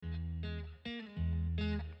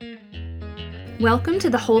Welcome to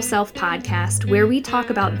the Whole Self Podcast, where we talk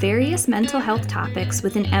about various mental health topics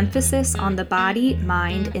with an emphasis on the body,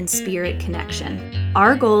 mind, and spirit connection.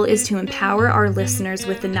 Our goal is to empower our listeners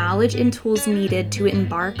with the knowledge and tools needed to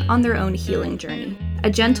embark on their own healing journey. A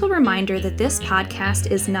gentle reminder that this podcast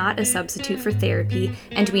is not a substitute for therapy,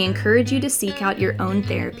 and we encourage you to seek out your own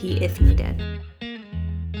therapy if needed.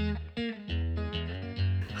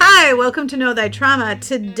 Hi, welcome to Know Thy Trauma.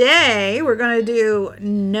 Today, we're going to do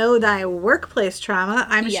Know Thy Workplace Trauma.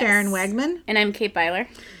 I'm Sharon Wegman. And I'm Kate Byler.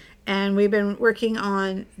 And we've been working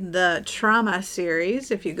on the trauma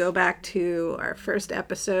series. If you go back to our first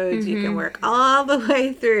episodes, you can work all the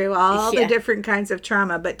way through all the different kinds of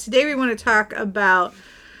trauma. But today we want to talk about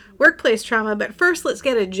workplace trauma. But first, let's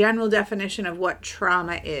get a general definition of what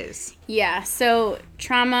trauma is. Yeah, so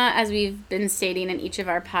trauma, as we've been stating in each of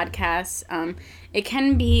our podcasts, it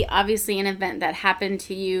can be obviously an event that happened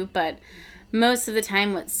to you, but most of the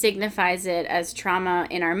time what signifies it as trauma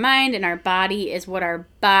in our mind and our body is what our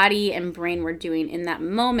body and brain were doing in that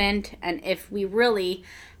moment, and if we really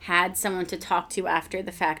had someone to talk to after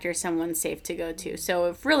the fact or someone safe to go to. So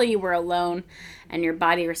if really you were alone and your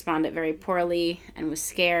body responded very poorly and was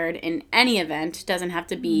scared in any event, doesn't have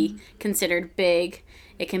to be considered big,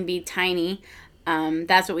 it can be tiny.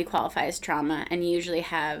 That's what we qualify as trauma, and you usually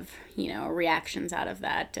have, reactions out of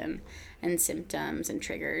that and symptoms and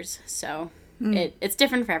triggers. So it's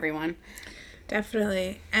different for everyone.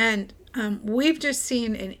 Definitely. And we've just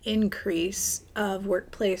seen an increase of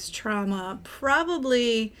workplace trauma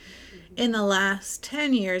probably in the last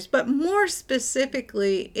 10 years, but more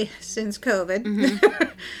specifically since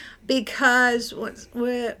COVID, because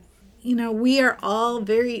we are all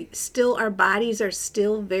our bodies are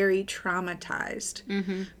still very traumatized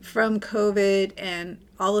from COVID and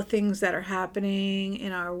all the things that are happening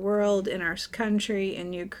in our world, in our country,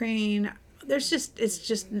 in Ukraine. It's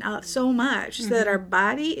just not so much that our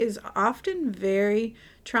body is often very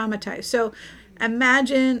traumatized. So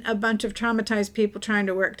imagine a bunch of traumatized people trying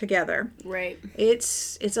to work together. Right.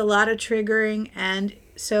 It's a lot of triggering, and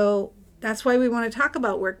so that's why we want to talk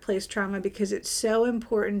about workplace trauma, because it's so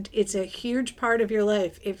important. It's a huge part of your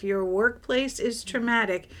life. If your workplace is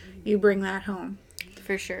traumatic, you bring that home.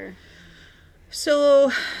 For sure.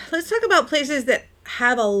 So let's talk about places that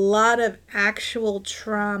have a lot of actual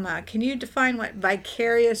trauma. Can you define what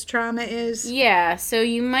vicarious trauma is? Yeah, so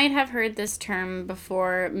you might have heard this term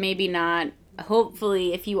before, maybe not.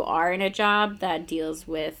 Hopefully, if you are in a job that deals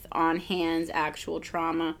with on-hands actual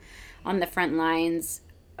trauma on the front lines,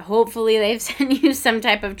 hopefully they've sent you some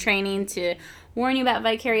type of training to warn you about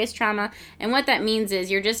vicarious trauma. And what that means is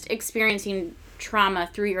you're just experiencing trauma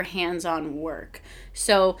through your hands-on work.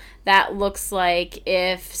 So that looks like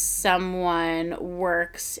if someone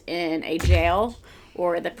works in a jail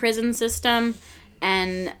or the prison system,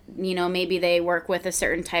 and maybe they work with a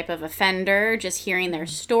certain type of offender, just hearing their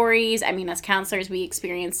stories. I mean, as counselors, we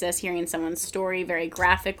experience this, hearing someone's story very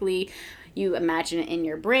graphically. You imagine it in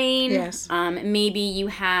your brain. Yes. Maybe you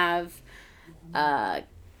have a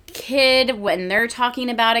kid when they're talking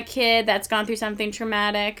about a kid that's gone through something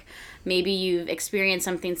traumatic. Maybe you've experienced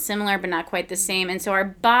something similar but not quite the same. And so our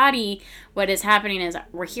body, what is happening is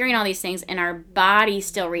we're hearing all these things and our body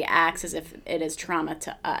still reacts as if it is trauma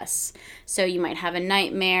to us. So you might have a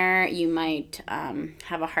nightmare. You might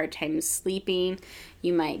have a hard time sleeping.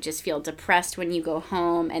 You might just feel depressed when you go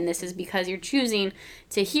home. And this is because you're choosing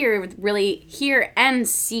to hear and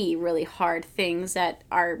see really hard things that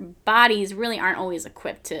our bodies really aren't always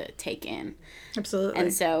equipped to take in. Absolutely.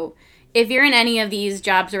 And so if you're in any of these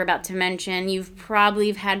jobs we're about to mention, you've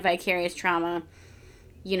probably had vicarious trauma,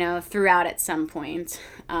 throughout at some point.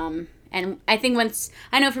 And I think once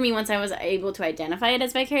I was able to identify it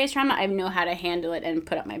as vicarious trauma, I know how to handle it and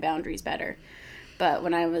put up my boundaries better. But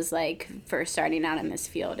when I was first starting out in this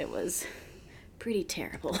field, it was pretty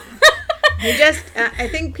terrible. I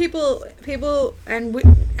think people, and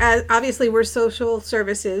obviously we're social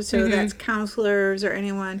services, so that's counselors or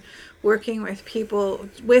anyone working with people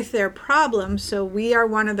with their problems. So we are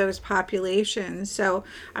one of those populations. So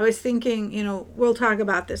I was thinking, we'll talk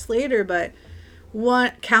about this later, but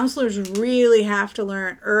counselors really have to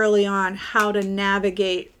learn early on how to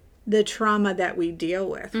navigate the trauma that we deal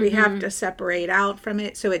with. We have to separate out from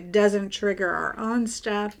it so it doesn't trigger our own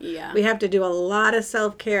stuff. Yeah. We have to do a lot of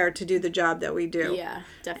self-care to do the job that we do. Yeah,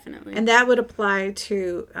 definitely. And that would apply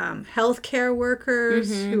to healthcare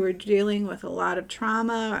workers who are dealing with a lot of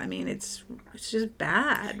trauma. I mean, it's just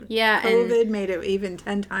bad. Yeah. COVID made it even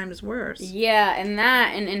 10 times worse. Yeah,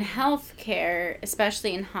 and in healthcare,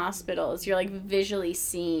 especially in hospitals, you're visually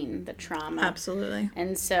seeing the trauma. Absolutely.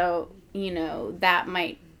 And so, that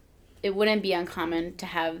might it wouldn't be uncommon to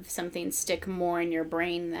have something stick more in your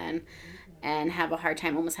brain then and have a hard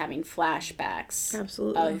time almost having flashbacks.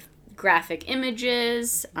 Absolutely. Of graphic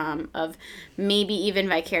images, of maybe even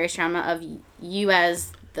vicarious trauma of you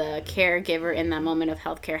as the caregiver in that moment of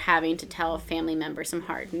healthcare having to tell a family member some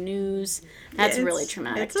hard news. That's really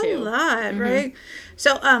traumatic too. It's a lot, right?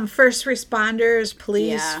 So first responders,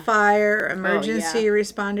 police, fire, emergency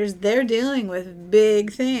responders, they're dealing with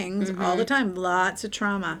big things all the time. Lots of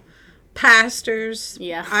trauma. Pastors,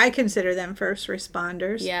 I consider them first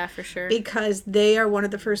responders. Yeah, for sure. Because they are one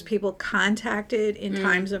of the first people contacted in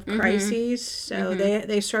times of crises. So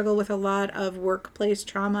they struggle with a lot of workplace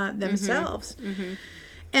trauma themselves.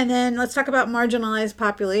 And then let's talk about marginalized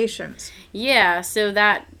populations. Yeah, so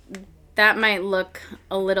that might look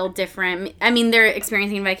a little different. I mean, they're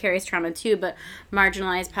experiencing vicarious trauma too, but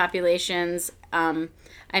marginalized populations,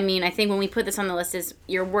 I mean, I think when we put this on the list is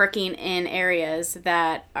you're working in areas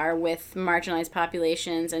that are with marginalized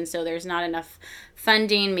populations, and so there's not enough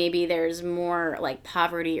funding. Maybe there's more like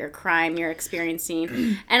poverty or crime you're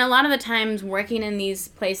experiencing. And a lot of the times working in these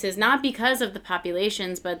places, not because of the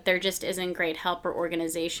populations, but there just isn't great help or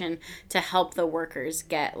organization to help the workers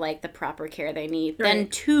get like the proper care they need, then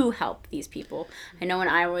to help these people. I know when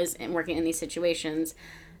I was working in these situations,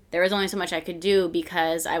 there was only so much I could do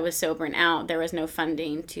because I was so burnt out. There was no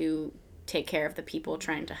funding to take care of the people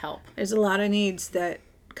trying to help. There's a lot of needs that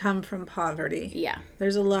come from poverty. Yeah.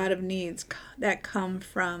 There's a lot of needs that come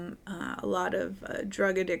from a lot of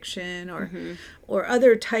drug addiction or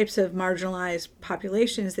other types of marginalized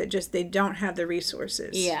populations that just, they don't have the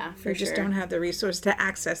resources. Yeah, for They just sure. don't have the resources to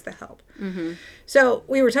access the help. So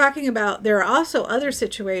we were talking about, there are also other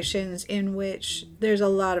situations in which there's a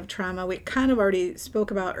lot of trauma. We kind of already spoke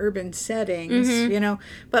about urban settings,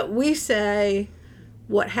 but we say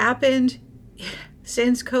what happened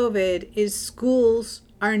since COVID is schools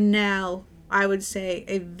are now, I would say,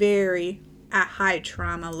 a high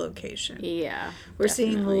trauma location. Yeah. We're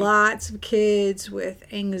seeing lots of kids with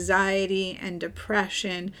anxiety and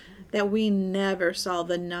depression that we never saw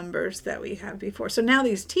the numbers that we have before. So now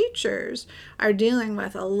these teachers are dealing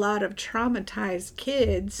with a lot of traumatized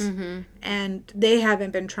kids, and they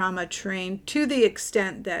haven't been trauma trained to the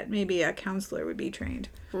extent that maybe a counselor would be trained.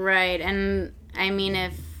 Right. And I mean,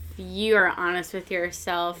 if you are honest with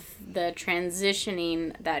yourself, the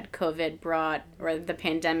transitioning that COVID brought or the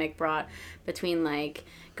pandemic brought between like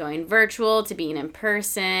going virtual to being in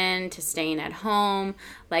person to staying at home,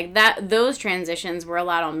 like that, those transitions were a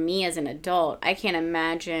lot on me as an adult. I can't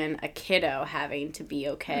imagine a kiddo having to be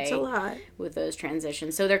okay. That's a lot. With those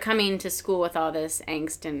transitions. So they're coming to school with all this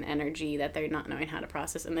angst and energy that they're not knowing how to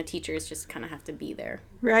process, and the teachers just kind of have to be there.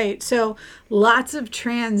 Right. So lots of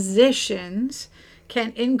transitions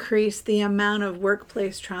can increase the amount of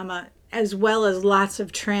workplace trauma, as well as lots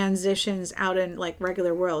of transitions out in like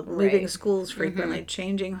regular world, moving schools frequently,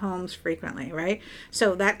 changing homes frequently, right?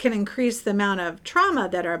 So that can increase the amount of trauma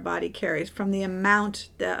that our body carries from the amount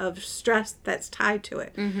of stress that's tied to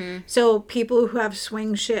it. So people who have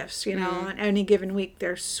swing shifts, on any given week,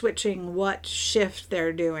 they're switching what shift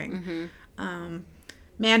they're doing.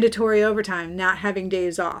 Mandatory overtime, not having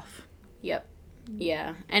days off. Yep.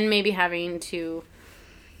 Yeah. And maybe having to,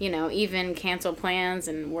 even cancel plans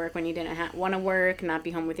and work when you didn't want to work, not be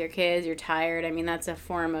home with your kids, you're tired. I mean, that's a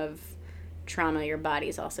form of trauma your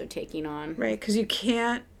body's also taking on. Right, because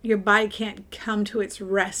your body can't come to its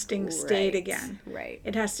resting state again. Right.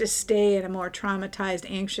 It has to stay in a more traumatized,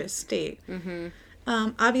 anxious state.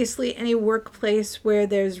 Obviously, any workplace where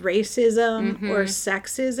there's racism or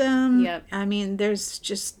sexism, I mean,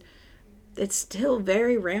 it's still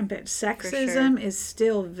very rampant. Sexism is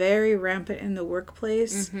still very rampant in the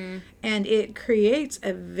workplace, and it creates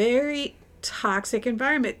a very toxic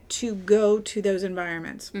environment to go to those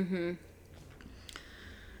environments. We're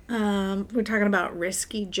talking about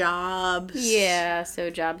risky jobs. Yeah, so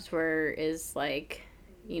jobs is like,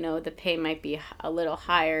 the pay might be a little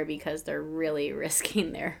higher because they're really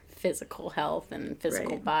risking their physical health and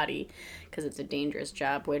physical body because it's a dangerous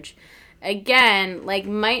job, which again, like,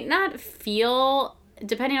 might not feel,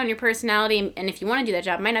 depending on your personality, and if you want to do that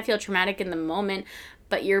job, might not feel traumatic in the moment,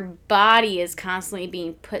 but your body is constantly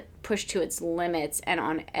being pushed to its limits and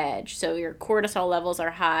on edge. So your cortisol levels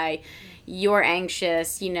are high, you're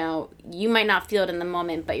anxious, you might not feel it in the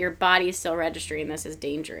moment, but your body's still registering this as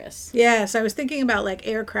dangerous. Yes, I was thinking about like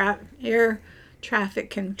air traffic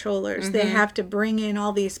controllers. They have to bring in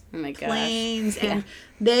all these planes, and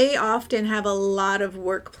they often have a lot of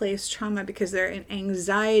workplace trauma because they're in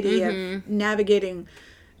anxiety of navigating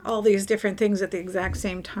all these different things at the exact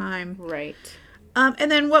same time. Right. And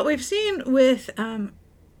then what we've seen with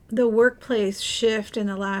the workplace shift in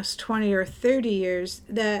the last 20 or 30 years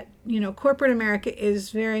that, corporate America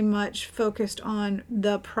is very much focused on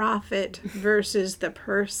the profit versus the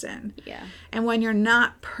person. Yeah. And when you're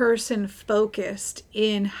not person focused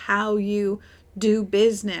in how you do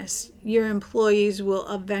business, your employees will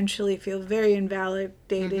eventually feel very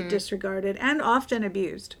invalidated, disregarded, and often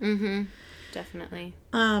abused. Definitely.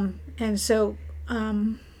 And so,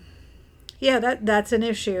 that's an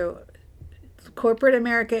issue. Corporate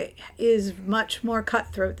America is much more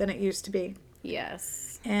cutthroat than it used to be.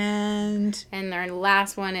 Yes. And our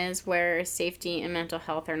last one is where safety and mental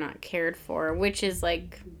health are not cared for, which is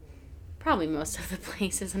like probably most of the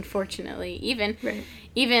places, unfortunately.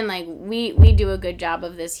 Even like we do a good job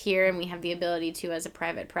of this here, and we have the ability to as a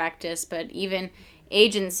private practice, but even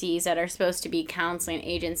agencies that are supposed to be counseling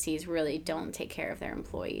agencies really don't take care of their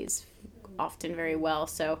employees often very well.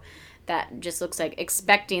 So that just looks like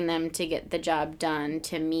expecting them to get the job done,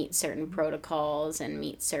 to meet certain protocols and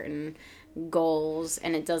meet certain goals,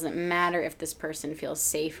 and it doesn't matter if this person feels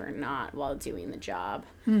safe or not while doing the job,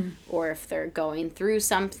 or if they're going through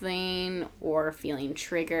something or feeling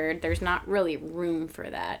triggered. There's not really room for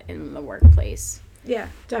that in the workplace. Yeah,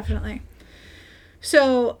 definitely.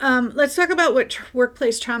 So let's talk about what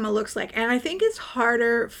workplace trauma looks like. And I think it's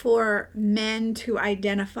harder for men to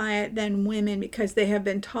identify it than women because they have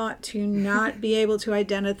been taught to not be able to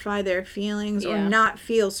identify their feelings or not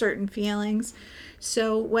feel certain feelings.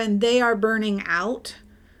 So when they are burning out,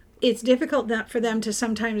 it's difficult for them to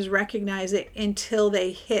sometimes recognize it until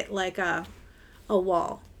they hit like a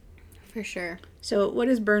wall. For sure. So what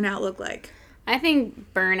does burnout look like? I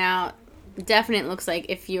think burnout definitely looks like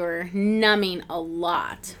if you're numbing a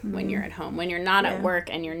lot when you're at home, when you're not at work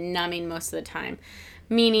and you're numbing most of the time.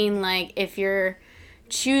 Meaning like if you're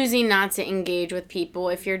choosing not to engage with people,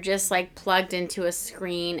 if you're just like plugged into a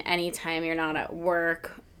screen anytime you're not at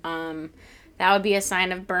work, that would be a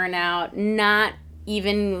sign of burnout. Not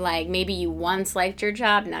even like maybe you once liked your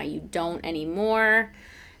job, now you don't anymore.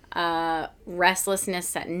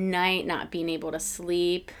 Restlessness at night, not being able to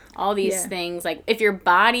sleep, all these things. Like if your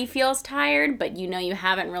body feels tired, but you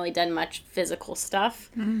haven't really done much physical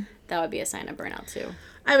stuff, that would be a sign of burnout too.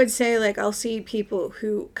 I would say like I'll see people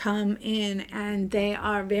who come in and they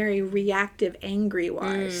are very reactive, angry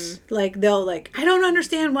wise. Like they'll like, I don't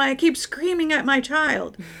understand why I keep screaming at my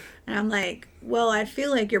child. And I'm like, well, I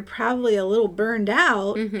feel like you're probably a little burned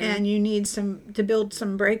out and you need to build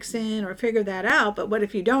some breaks in or figure that out. But what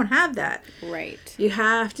if you don't have that? Right. You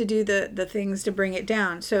have to do the things to bring it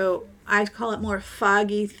down. So I call it more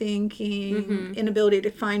foggy thinking, inability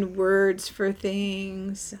to find words for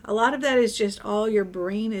things. A lot of that is just all your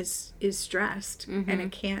brain is stressed and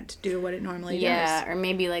it can't do what it normally does. Yeah, or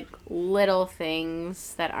maybe like little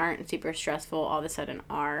things that aren't super stressful all of a sudden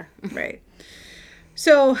are. Right.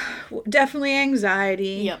 So definitely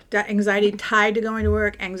anxiety. Yep. Anxiety tied to going to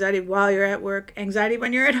work, anxiety while you're at work, anxiety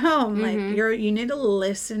when you're at home. Like you need to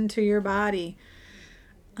listen to your body.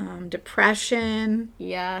 Depression.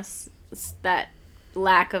 Yes. It's that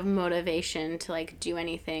lack of motivation to like do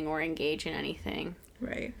anything or engage in anything.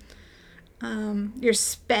 Right. You're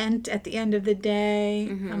spent at the end of the day.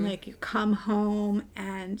 Like you come home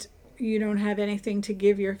and you don't have anything to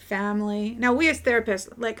give your family. Now, we as therapists,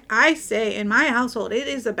 like I say in my household, it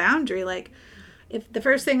is a boundary. Like, if the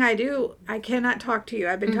first thing I do, I cannot talk to you.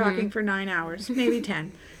 I've been talking for 9 hours, maybe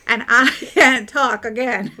 10, and I can't talk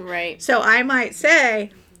again. Right. So I might say,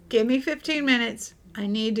 give me 15 minutes. I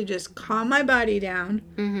need to just calm my body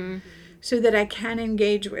down so that I can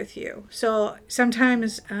engage with you. So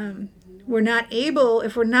sometimes we're not able,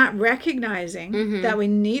 if we're not recognizing that we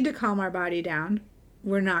need to calm our body down,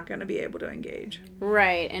 we're not going to be able to engage.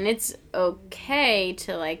 Right. And it's okay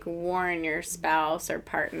to like warn your spouse or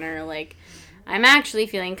partner, like, I'm actually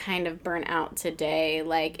feeling kind of burnt out today.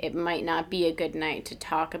 Like, it might not be a good night to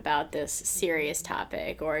talk about this serious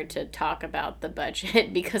topic or to talk about the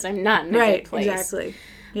budget because I'm not in a good place. Right, exactly.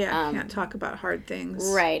 Yeah, can't talk about hard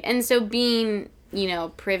things. Right. And so being,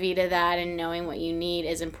 privy to that and knowing what you need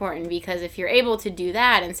is important, because if you're able to do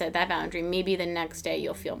that and set that boundary, maybe the next day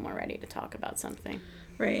you'll feel more ready to talk about something.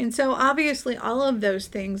 Right. And so obviously all of those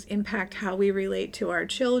things impact how we relate to our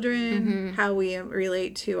children, how we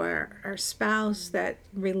relate to our spouse, that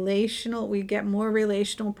we get more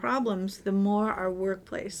relational problems the more our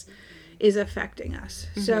workplace is affecting us.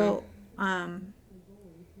 So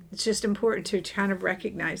it's just important to kind of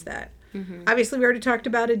recognize that. Obviously, we already talked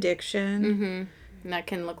about addiction. And that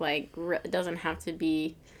can look like, it doesn't have to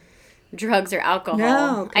be drugs or alcohol.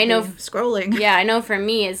 No, I know scrolling. Yeah, I know for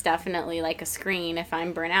me it's definitely like a screen. If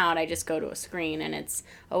I'm burnt out, I just go to a screen and it's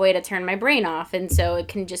a way to turn my brain off. And so it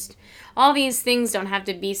can just, all these things don't have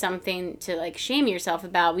to be something to like shame yourself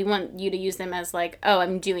about. We want you to use them as like, oh,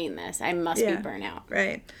 I'm doing this. I must be burnt out.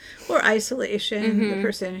 Right. Or isolation, the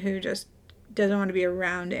person who just doesn't want to be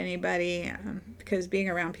around anybody because being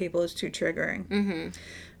around people is too triggering.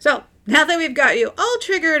 So now that we've got you all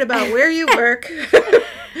triggered about where you work,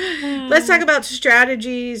 let's talk about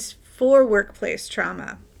strategies for workplace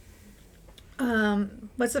trauma.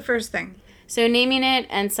 What's the first thing? So naming it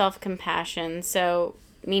and self-compassion. So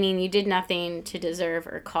meaning you did nothing to deserve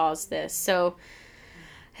or cause this. So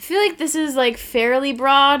I feel like this is like fairly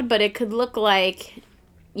broad, but it could look like,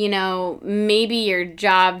 you know, maybe your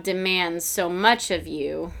job demands so much of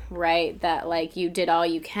you, right? That like you did all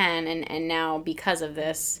you can and now because of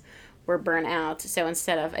this, we're burnt out. So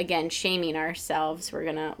instead of, again, shaming ourselves, we're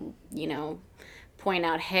going to, you know, point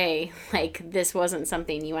out, hey, like this wasn't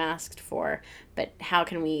something you asked for, but how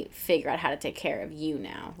can we figure out how to take care of you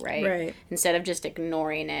now, right? Right. Instead of just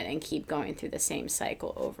ignoring it and keep going through the same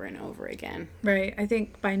cycle over and over again. Right. I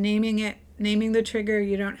think by naming the trigger,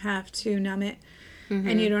 you don't have to numb it.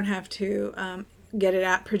 And you don't have to get it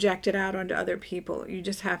out, project it out onto other people. You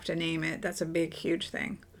just have to name it. That's a big, huge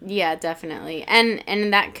thing. Yeah, definitely.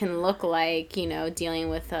 And that can look like, you know, dealing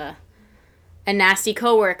with a nasty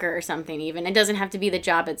coworker or something even. It doesn't have to be the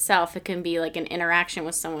job itself. It can be like an interaction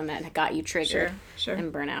with someone that got you triggered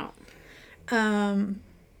and burnt out.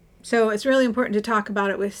 So it's really important to talk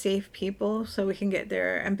about it with safe people so we can get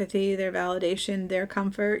their empathy, their validation, their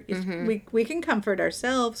comfort. We can comfort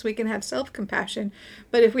ourselves. We can have self-compassion.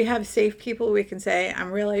 But if we have safe people, we can say,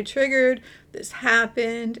 I'm really triggered. This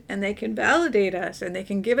happened. And they can validate us and they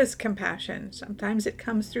can give us compassion. Sometimes it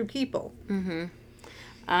comes through people.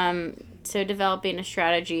 So developing a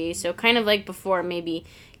strategy. So kind of like before, maybe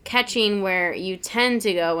catching where you tend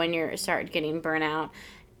to go when you start getting burnout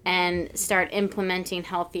and start implementing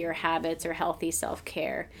healthier habits or healthy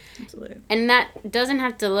self-care. Absolutely. And that doesn't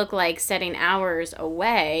have to look like setting hours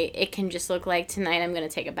away. It can just look like tonight I'm going to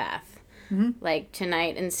take a bath. Like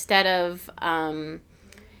tonight, instead of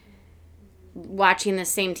watching the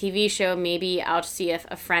same TV show, maybe I'll see if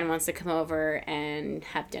a friend wants to come over and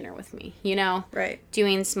have dinner with me, you know? Right.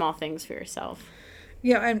 Doing small things for yourself.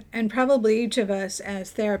 Yeah, and probably each of us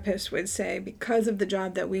as therapists would say, because of the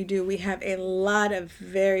job that we do, we have a lot of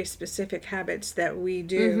very specific habits that we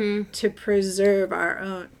do to preserve our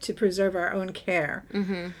own care.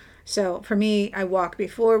 So for me, I walk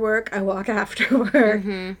before work, I walk after work,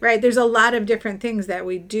 right? There's a lot of different things that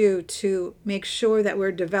we do to make sure that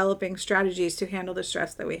we're developing strategies to handle the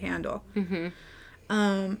stress that we handle.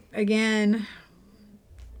 Again,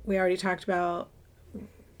 we already talked about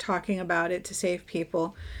talking about it to save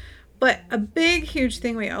people. But a big, huge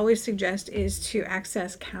thing we always suggest is to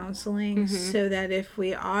access counseling so that if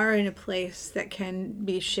we are in a place that can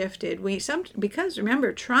be shifted, because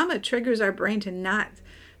remember, trauma triggers our brain to not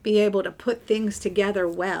be able to put things together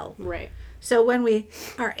well. Right. So when we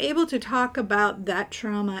are able to talk about that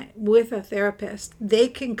trauma with a therapist, they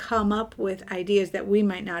can come up with ideas that we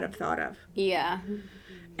might not have thought of. Yeah.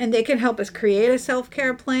 And they can help us create a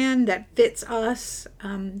self-care plan that fits us.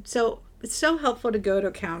 So it's so helpful to go to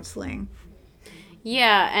counseling.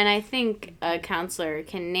 Yeah, and I think a counselor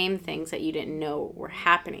can name things that you didn't know were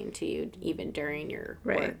happening to you even during your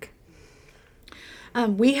work.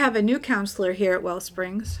 We have a new counselor here at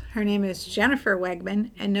Wellsprings. Her name is Jennifer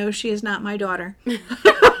Wegman, and no, she is not my daughter.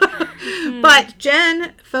 But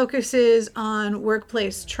Jen focuses on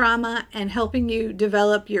workplace trauma and helping you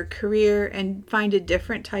develop your career and find a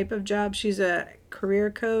different type of job. She's a career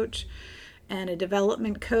coach and a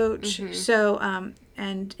development coach. So,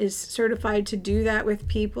 and is certified to do that with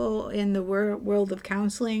people in the world of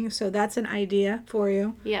counseling. So that's an idea for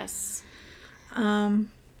you. Yes. And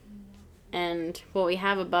what we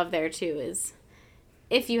have above there too is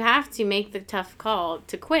if you have to make the tough call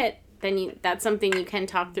to quit, then that's something you can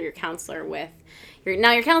talk through your counselor with.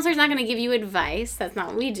 Now, your counselor's not going to give you advice. That's not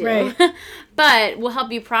what we do. Right. But we'll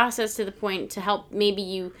help you process to the point to help maybe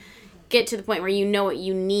you get to the point where you know what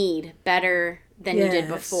you need better than you did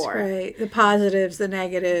before. Right. The positives, the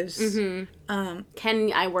negatives.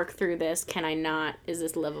 Can I work through this? Can I not? Is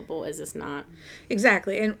this livable? Is this not?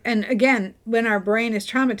 Exactly. And again, when our brain is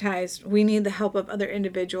traumatized, we need the help of other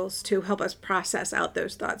individuals to help us process out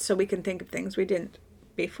those thoughts so we can think of things we didn't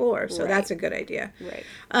before. So that's a good idea.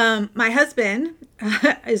 Right. My husband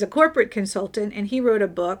is a corporate consultant, and he wrote a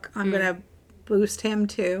book. I'm going to boost him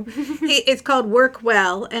too. It's called Work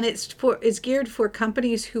Well, and it's geared for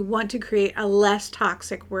companies who want to create a less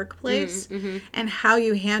toxic workplace, and how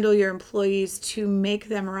you handle your employees to make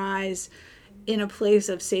them rise in a place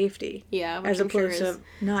of safety, as opposed to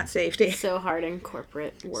not safety. So hard in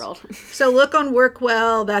corporate world. So look on Work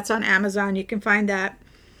Well. That's on Amazon. You can find that.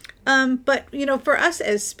 But for us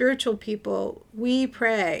as spiritual people, we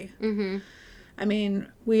pray. I mean,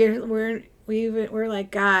 we're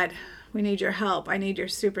like, God, we need your help. I need your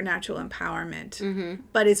supernatural empowerment.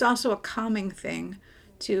 But it's also a calming thing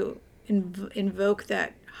to invoke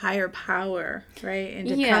that higher power, right? And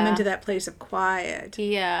to come into that place of quiet.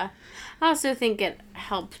 Yeah. I also think it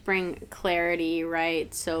helps bring clarity,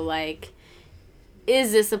 right? So, like,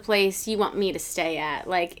 is this a place you want me to stay at?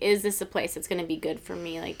 Like, is this a place that's going to be good for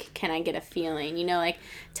me? Like, can I get a feeling? Like,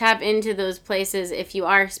 tap into those places if you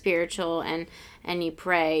are spiritual and you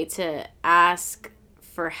pray, to ask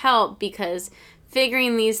for help, because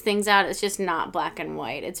figuring these things out is just not black and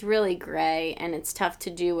white. It's really gray, and it's tough to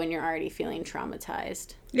do when you're already feeling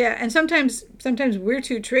traumatized. Yeah, and sometimes we're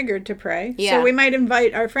too triggered to pray. Yeah. So we might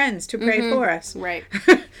invite our friends to pray for us. Right.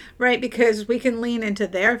 Right, because we can lean into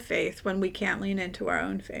their faith when we can't lean into our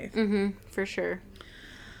own faith. For sure.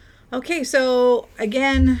 Okay, so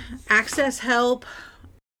again, access help.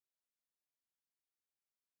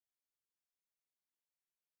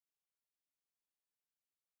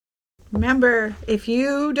 Remember, if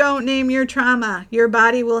you don't name your trauma, your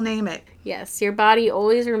body will name it. Yes, your body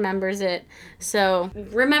always remembers it. So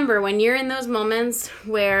remember, when you're in those moments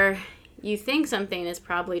where you think something is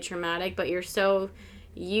probably traumatic, but you're so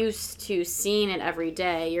used to seeing it every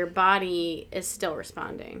day, your body is still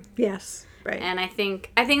responding. Yes, right. And I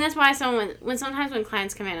think that's why sometimes when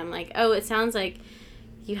clients come in, I'm like, oh, it sounds like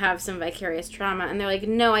you have some vicarious trauma. And they're like,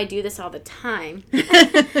 no, I do this all the time.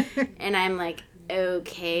 And I'm like,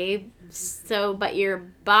 okay, so, but your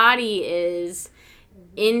body is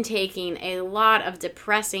intaking a lot of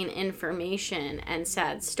depressing information and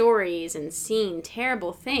sad stories and seeing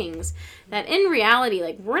terrible things that in reality,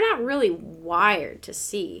 like, we're not really wired to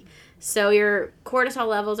see. So your cortisol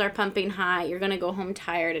levels are pumping high. You're going to go home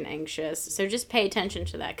tired and anxious. So just pay attention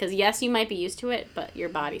to that, because yes, you might be used to it, but your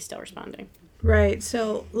body's still responding. Right.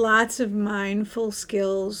 So lots of mindful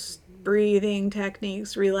skills, breathing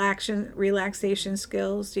techniques, relaxation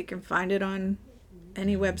skills. You can find it on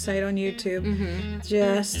any website on YouTube,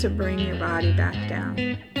 just to bring your body back down.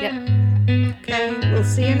 Yep. Okay, we'll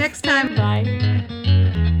see you next time. Bye.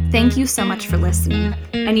 Thank you so much for listening.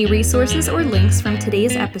 Any resources or links from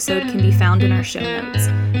today's episode can be found in our show notes.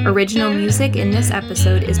 Original music in this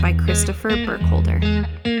episode is by Christopher Burkholder.